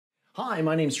Hi,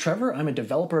 my name's Trevor. I'm a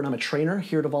developer and I'm a trainer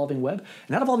here at Evolving Web.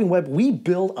 And at Evolving Web, we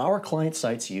build our client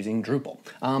sites using Drupal.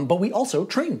 But we also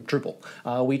train Drupal.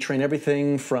 We train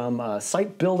everything from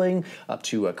site building up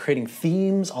to creating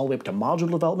themes, all the way up to module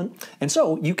development. And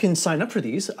so you can sign up for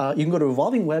these. You can go to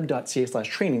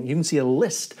evolvingweb.ca/training. You can see a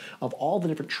list of all the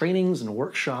different trainings and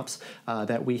workshops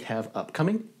that we have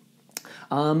upcoming.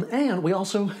 And we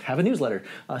also have a newsletter.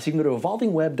 So you can go to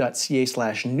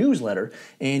evolvingweb.ca/newsletter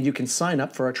and you can sign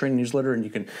up for our training newsletter and you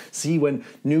can see when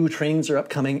new trainings are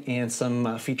upcoming and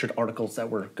some featured articles that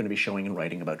we're going to be showing and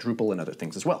writing about Drupal and other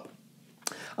things as well.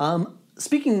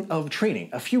 Speaking of training,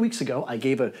 a few weeks ago I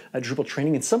gave a Drupal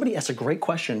training and somebody asked a great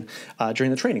question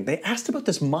during the training. They asked about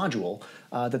this module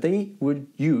that they would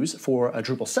use for a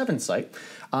Drupal 7 site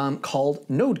called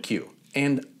Nodequeue.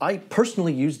 And I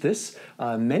personally use this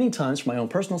many times for my own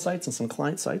personal sites and some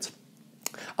client sites.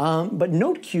 But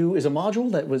Nodequeue is a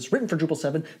module that was written for Drupal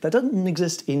 7 that doesn't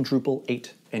exist in Drupal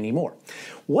 8 anymore.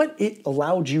 What it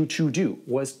allowed you to do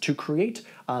was to create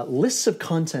lists of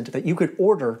content that you could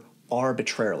order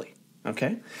arbitrarily.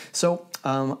 Okay? So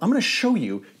I'm going to show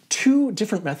you two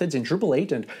different methods in Drupal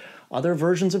 8 and other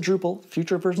versions of Drupal,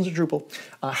 future versions of Drupal,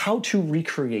 how to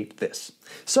recreate this.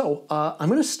 So I'm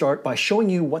going to start by showing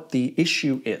you what the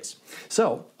issue is.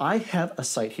 So I have a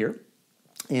site here,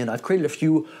 and I've created a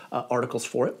few articles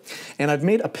for it. And I've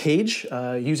made a page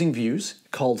using views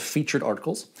called Featured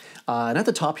Articles. And at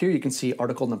the top here, you can see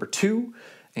article number 2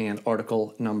 and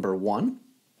article number 1.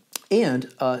 And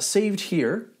saved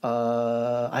here,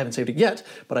 I haven't saved it yet,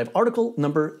 but I have article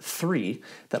number 3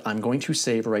 that I'm going to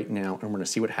save right now, and we're going to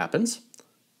see what happens.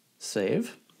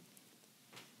 Save.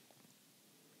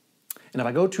 And if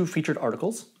I go to featured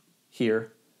articles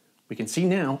here, we can see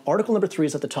now article number 3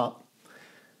 is at the top,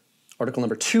 article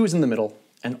number 2 is in the middle,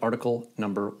 and article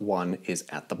number 1 is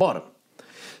at the bottom.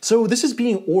 So this is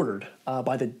being ordered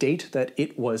by the date that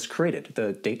it was created,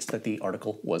 the dates that the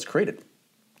article was created.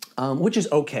 Which is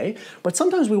okay, but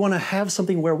sometimes we want to have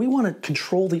something where we want to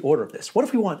control the order of this. What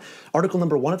if we want article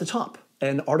number 1 at the top,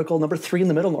 and article number 3 in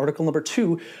the middle, and article number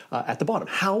 2 at the bottom?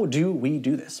 How do we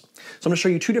do this? So I'm going to show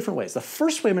you two different ways. The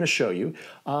first way I'm going to show you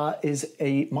is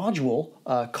a module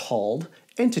called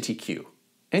Entityqueue.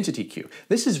 Entityqueue.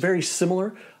 This is very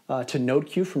similar to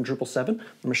Nodequeue from Drupal 7. I'm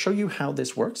going to show you how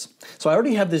this works. So I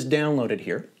already have this downloaded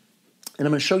here, and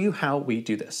I'm going to show you how we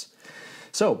do this.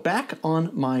 So back on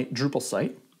my Drupal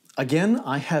site, again,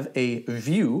 I have a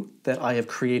view that I have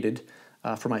created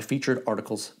for my featured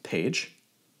articles page.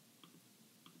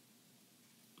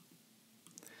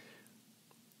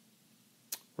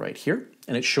 Right here,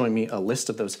 and it's showing me a list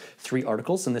of those 3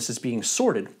 articles, and this is being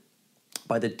sorted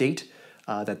by the date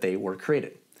that they were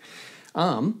created. What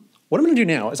I'm going to do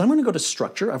now is I'm going to go to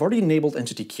Structure. I've already enabled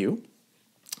Entityqueue,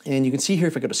 and you can see here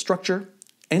if I go to Structure,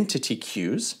 Entity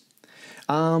Queues,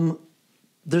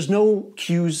 there's no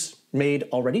queues made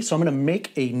already, so I'm going to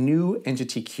make a new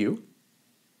entity queue.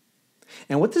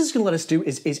 And what this is going to let us do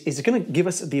is it's going to give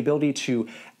us the ability to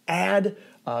add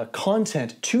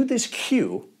content to this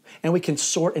queue, and we can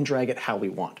sort and drag it how we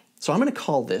want. So I'm going to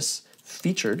call this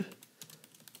featured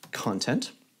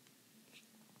content.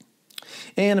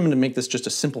 And I'm going to make this just a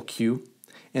simple queue.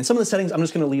 And some of the settings, I'm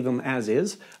just going to leave them as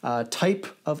is. Type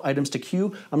of items to queue,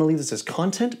 I'm going to leave this as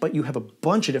content, but you have a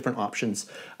bunch of different options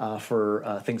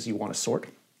for things you want to sort.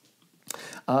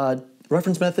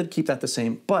 Reference method, keep that the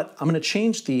same, but I'm going to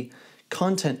change the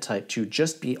content type to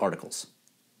just be articles.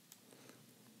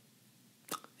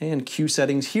 And queue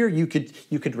settings here, you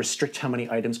could restrict how many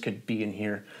items could be in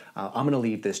here. I'm going to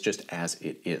leave this just as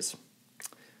it is. So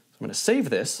I'm going to save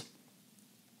this.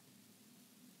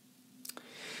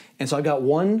 And so I've got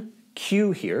one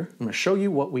queue here. I'm going to show you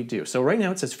what we do. So right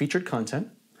now it says featured content,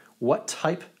 what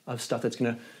type of stuff that's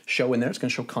going to show in there. It's going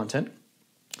to show content.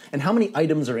 And how many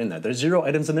items are in there? There's 0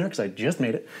 items in there because I just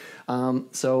made it.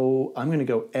 So I'm going to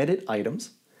go edit items.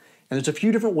 And there's a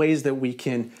few different ways that we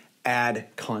can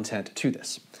add content to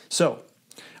this. So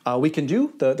we can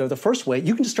do the first way.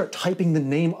 You can just start typing the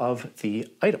name of the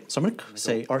item. So I'm going to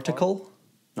say article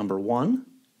number 1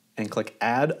 and click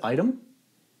add item.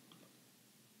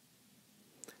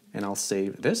 And I'll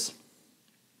save this.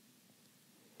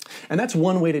 And that's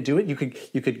one way to do it. You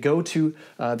could go to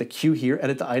the queue here,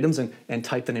 edit the items, and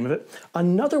type the name of it.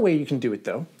 Another way you can do it,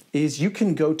 though, is you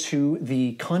can go to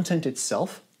the content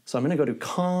itself. So I'm going to go to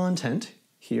content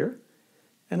here,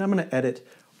 and I'm going to edit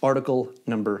article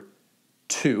number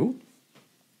 2.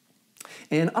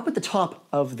 And up at the top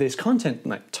of this content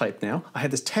type now, I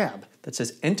have this tab that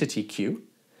says Entity Queue.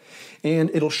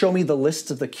 And it'll show me the list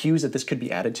of the queues that this could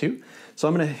be added to. So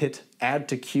I'm going to hit Add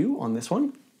to Queue on this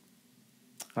one.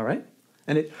 All right.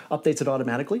 and it updates it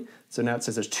automatically. So now it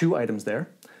says there's 2 items there.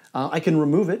 I can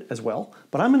remove it as well,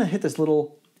 but I'm going to hit this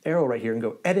little arrow right here and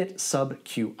go Edit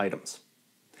Sub-Queue Items.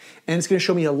 And it's going to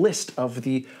show me a list of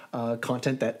the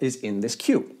content that is in this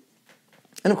queue.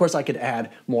 And of course, I could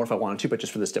add more if I wanted to, but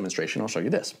just for this demonstration, I'll show you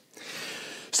this.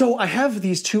 So I have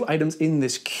these 2 items in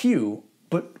this queue,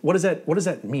 but what does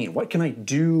that mean? What can I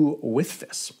do with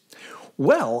this?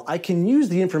 Well, I can use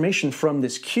the information from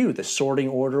this queue, the sorting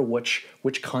order, which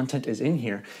content is in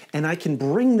here, and I can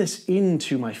bring this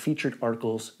into my featured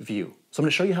articles view. So I'm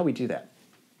going to show you how we do that.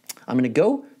 I'm going to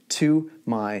go to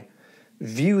my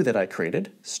view that I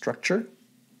created, Structure,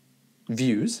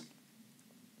 Views,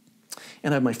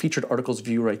 and I have my featured articles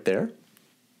view right there.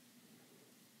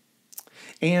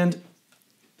 And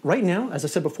right now, as I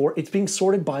said before, it's being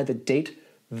sorted by the date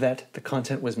that the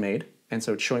content was made, and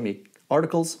so it's showing me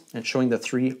articles and showing the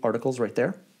 3 articles right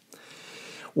there.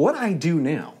 What I do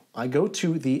now, I go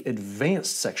to the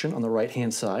advanced section on the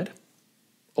right-hand side,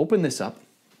 open this up,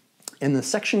 in the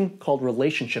section called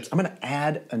relationships, I'm going to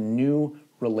add a new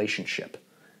relationship.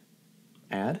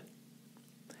 Add.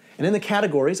 And in the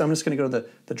categories, I'm just going to go to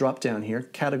the drop down here,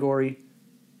 category,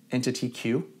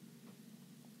 Entityqueue.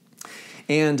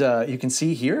 And you can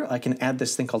see here, I can add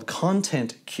this thing called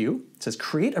content queue. It says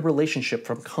create a relationship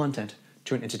from content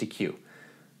to an entity queue.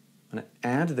 I'm going to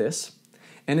add this,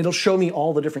 and it'll show me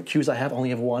all the different queues I have. I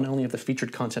only have one, I only have the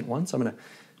featured content one, so I'm going to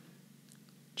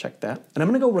check that. And I'm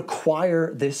going to go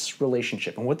require this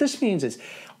relationship. And what this means is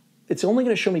it's only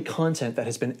going to show me content that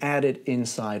has been added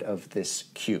inside of this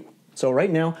queue. So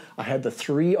right now, I had the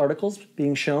 3 articles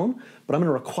being shown, but I'm going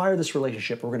to require this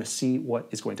relationship. We're going to see what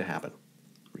is going to happen.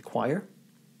 Require,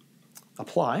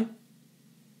 apply,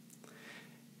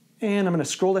 and I'm going to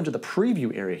scroll down to the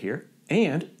preview area here,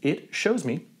 and it shows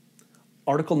me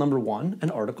article number 1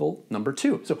 and article number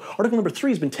 2. So article number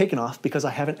 3 has been taken off because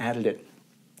I haven't added it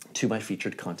to my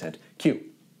featured content queue.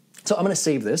 So I'm going to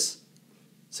save this,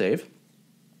 save,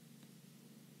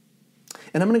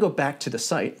 and I'm going to go back to the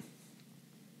site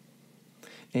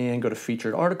and go to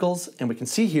featured articles, and we can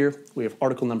see here we have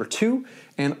article number 2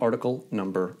 and article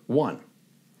number 1.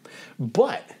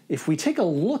 But if we take a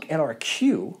look at our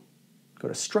queue, go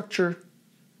to structure,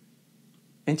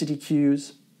 entity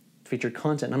queues, featured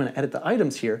content, and I'm going to edit the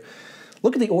items here.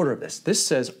 Look at the order of this. This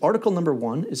says article number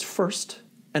 1 is first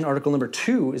and article number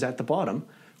 2 is at the bottom.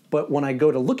 But when I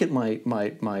go to look at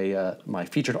my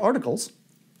featured articles,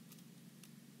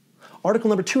 article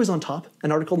number 2 is on top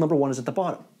and article number 1 is at the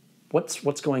bottom.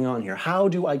 What's going on here? How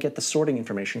do I get the sorting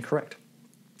information correct?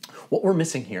 What we're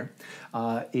missing here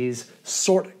is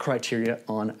sort criteria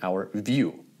on our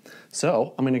view.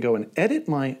 So I'm going to go and edit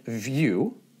my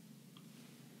view.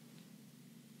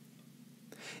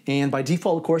 And by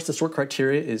default, of course, the sort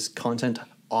criteria is content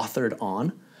authored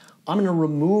on. I'm going to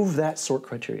remove that sort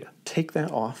criteria. Take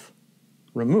that off,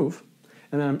 remove,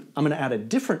 and then I'm going to add a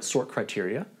different sort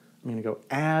criteria. I'm going to go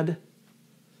add,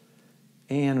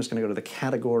 and I'm just going to go to the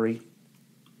category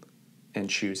and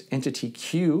choose entity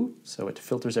queue, so it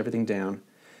filters everything down. And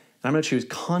I'm going to choose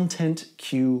content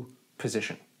queue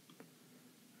position.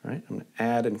 All right, I'm going to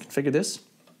add and configure this.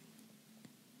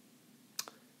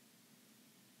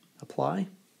 Apply.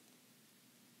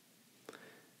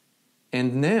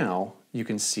 And now you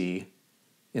can see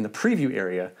in the preview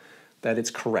area that it's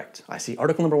correct. I see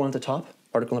article number 1 at the top,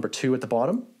 article number 2 at the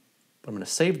bottom. But I'm going to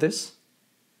save this.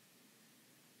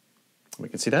 We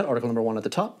can see that, article number 1 at the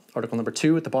top, article number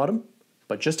 2 at the bottom.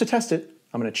 But just to test it,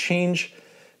 I'm going to change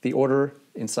the order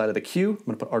inside of the queue. I'm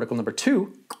going to put article number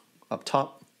 2 up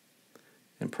top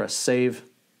and press save.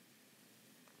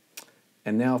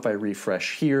 And now if I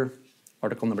refresh here,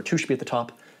 article number 2 should be at the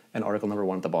top and article number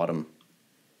 1 at the bottom,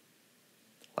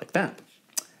 like that.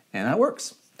 And that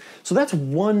works. So that's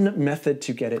one method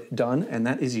to get it done, and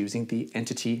that is using the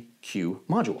Entityqueue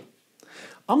module.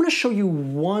 I'm going to show you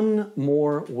one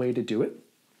more way to do it.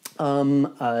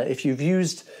 If you've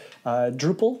used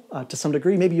Drupal to some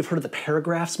degree, maybe you've heard of the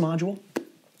paragraphs module.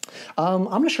 I'm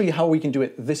going to show you how we can do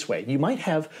it this way. You might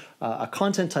have a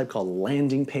content type called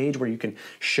landing page where you can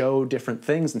show different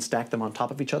things and stack them on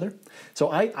top of each other. So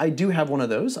I do have one of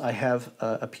those. I have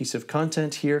a piece of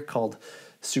content here called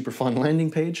super fun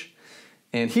landing page.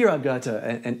 And here I've got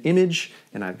an image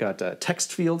and I've got a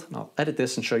text field. And I'll edit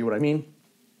this and show you what I mean.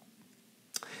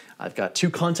 I've got two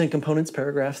content components,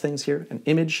 paragraph things here, an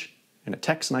image and a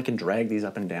text, and I can drag these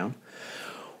up and down.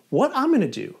 What I'm going to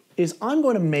do is I'm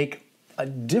going to make a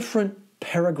different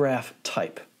paragraph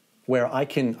type where I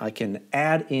can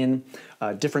add in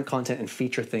different content and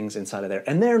feature things inside of there.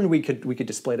 And then we could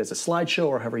display it as a slideshow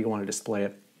or however you want to display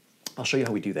it. I'll show you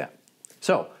how we do that.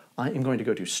 So I am going to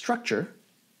go to Structure,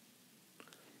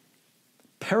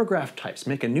 paragraph types.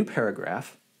 Make a new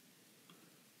paragraph.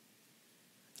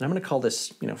 And I'm going to call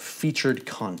this, featured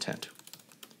content.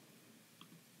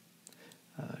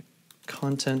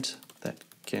 Content that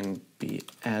can be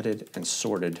added and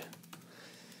sorted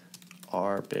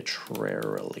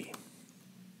arbitrarily.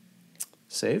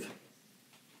 Save.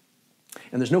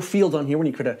 And there's no field on here when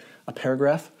you create a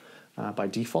paragraph by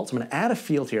default. So I'm going to add a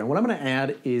field here. And what I'm going to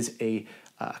add is a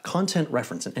content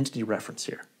reference, an entity reference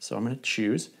here. So I'm going to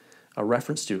choose a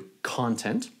reference to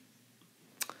content.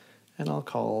 And I'll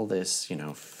call this,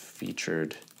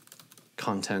 featured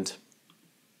content.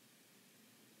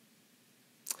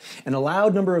 An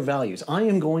allowed number of values. I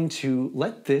am going to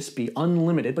let this be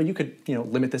unlimited, but you could,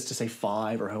 limit this to say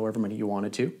 5 or however many you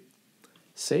wanted to.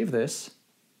 Save this.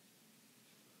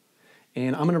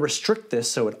 And I'm going to restrict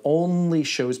this so it only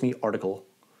shows me article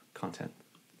content.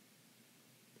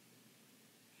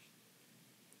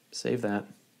 Save that.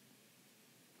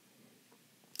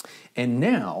 And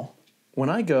now, when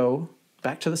I go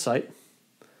back to the site,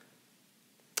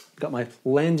 I've got my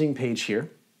landing page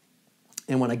here.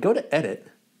 And when I go to edit,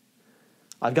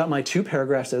 I've got my 2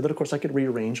 paragraphs there that, of course, I could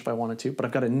rearrange if I wanted to, but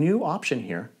I've got a new option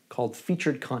here called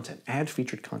featured content, add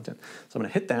featured content. So I'm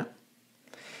going to hit that.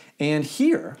 And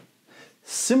here,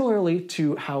 similarly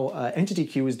to how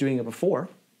Entityqueue was doing it before,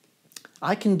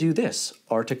 I can do this,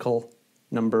 article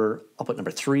number, I'll put number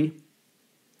 3,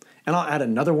 and I'll add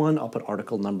another one, I'll put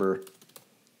article number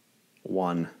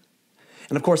 1.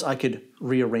 And of course, I could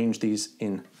rearrange these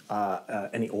in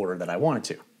any order that I wanted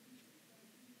to.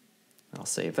 I'll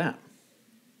save that.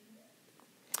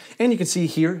 And you can see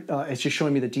here, it's just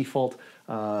showing me the default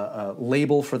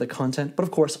label for the content. But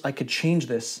of course, I could change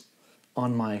this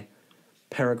on my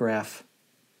paragraph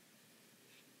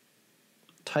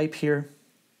type here.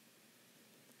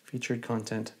 Featured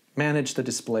content. Manage the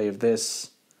display of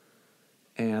this.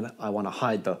 And I want to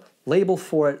hide the label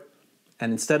for it.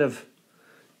 And instead of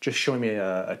just showing me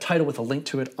a title with a link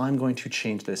to it, I'm going to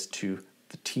change this to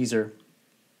the teaser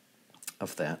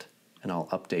of that. And I'll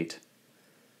update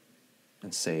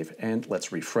and save. And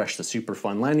let's refresh the super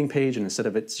fun landing page. And instead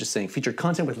of it's just saying featured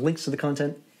content with links to the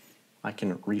content, I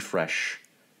can refresh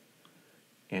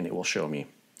and it will show me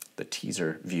the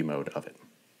teaser view mode of it.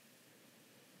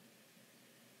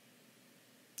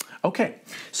 Okay,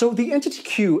 so the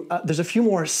Entityqueue, there's a few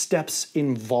more steps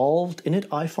involved in it,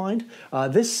 I find.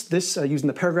 Using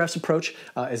the paragraphs approach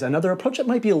is another approach that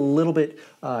might be a little bit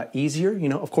easier.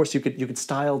 Of course, you could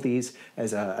style these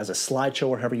as a slideshow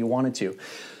or however you wanted to.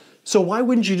 So why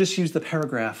wouldn't you just use the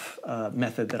paragraph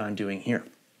method that I'm doing here?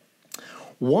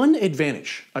 One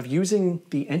advantage of using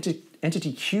the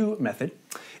Entityqueue method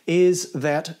is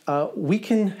that we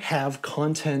can have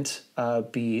content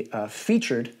be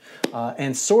featured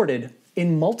and sorted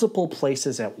in multiple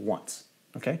places at once.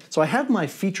 Okay, so I have my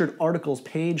featured articles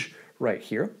page right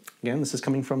here. Again, this is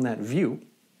coming from that view,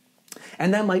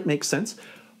 and that might make sense.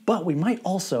 But we might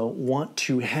also want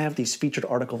to have these featured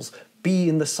articles be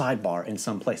in the sidebar in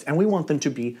some place, and we want them to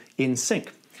be in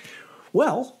sync.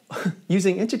 Well,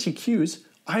 using Entityqueues,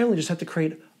 I only just have to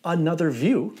create another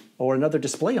view or another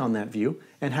display on that view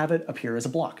and have it appear as a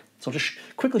block. So I'll just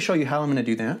quickly show you how I'm going to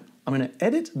do that. I'm going to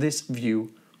edit this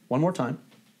view one more time,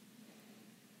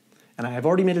 and I have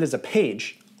already made it as a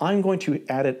page. I'm going to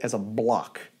add it as a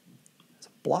block. As a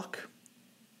block.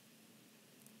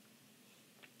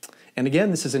 And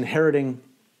again, this is inheriting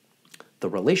the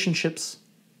relationships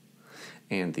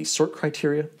and the sort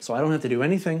criteria, so I don't have to do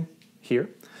anything here.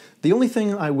 The only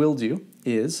thing I will do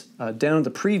is, down in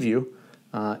the preview,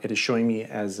 it is showing me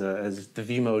as the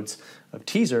view modes of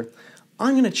teaser.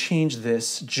 I'm going to change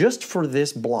this just for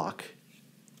this block,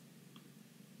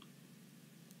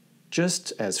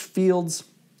 just as fields,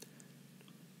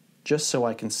 just so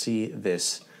I can see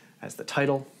this as the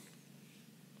title,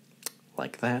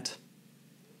 like that.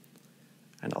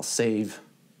 And I'll save.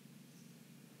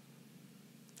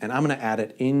 And I'm going to add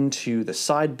it into the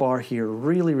sidebar here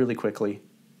really, really quickly.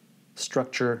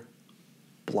 Structure,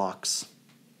 blocks.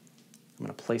 I'm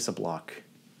going to place a block.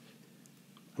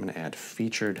 I'm going to add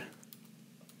featured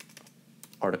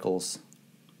articles.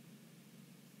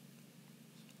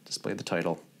 Display the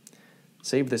title.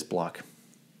 Save this block.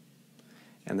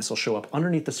 And this will show up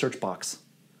underneath the search box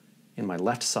in my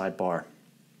left sidebar.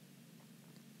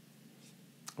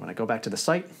 When I go back to the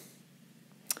site,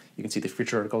 you can see the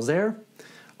featured articles there.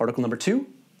 Article number 2,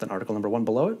 then article number 1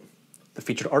 below it. The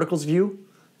featured articles view,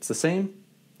 it's the same.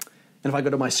 And if I go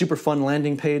to my super fun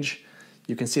landing page,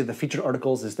 you can see the featured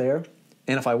articles is there.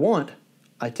 And if I want,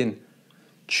 I can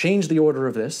change the order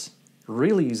of this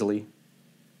really easily,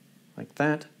 like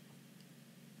that.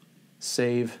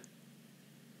 Save.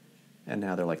 And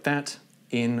now they're like that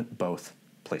in both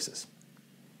places.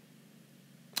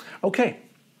 Okay,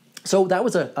 so that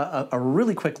was a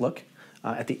really quick look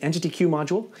at the Entityqueue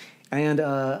module and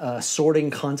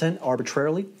sorting content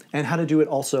arbitrarily, and how to do it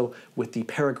also with the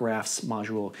paragraphs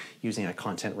module using a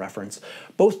content reference.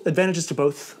 Both advantages to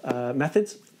both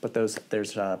methods, but there's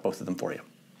both of them for you.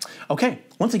 Okay,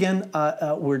 once again,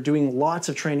 we're doing lots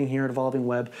of training here at Evolving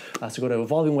Web, so go to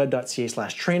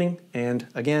evolvingweb.ca/training, and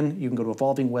again, you can go to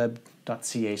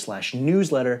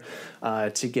evolvingweb.ca/newsletter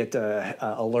to get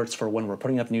alerts for when we're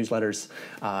putting up newsletters,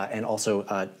 and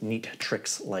also neat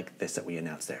tricks like this that we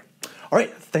announced there. All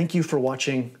right, thank you for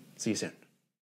watching. See you soon.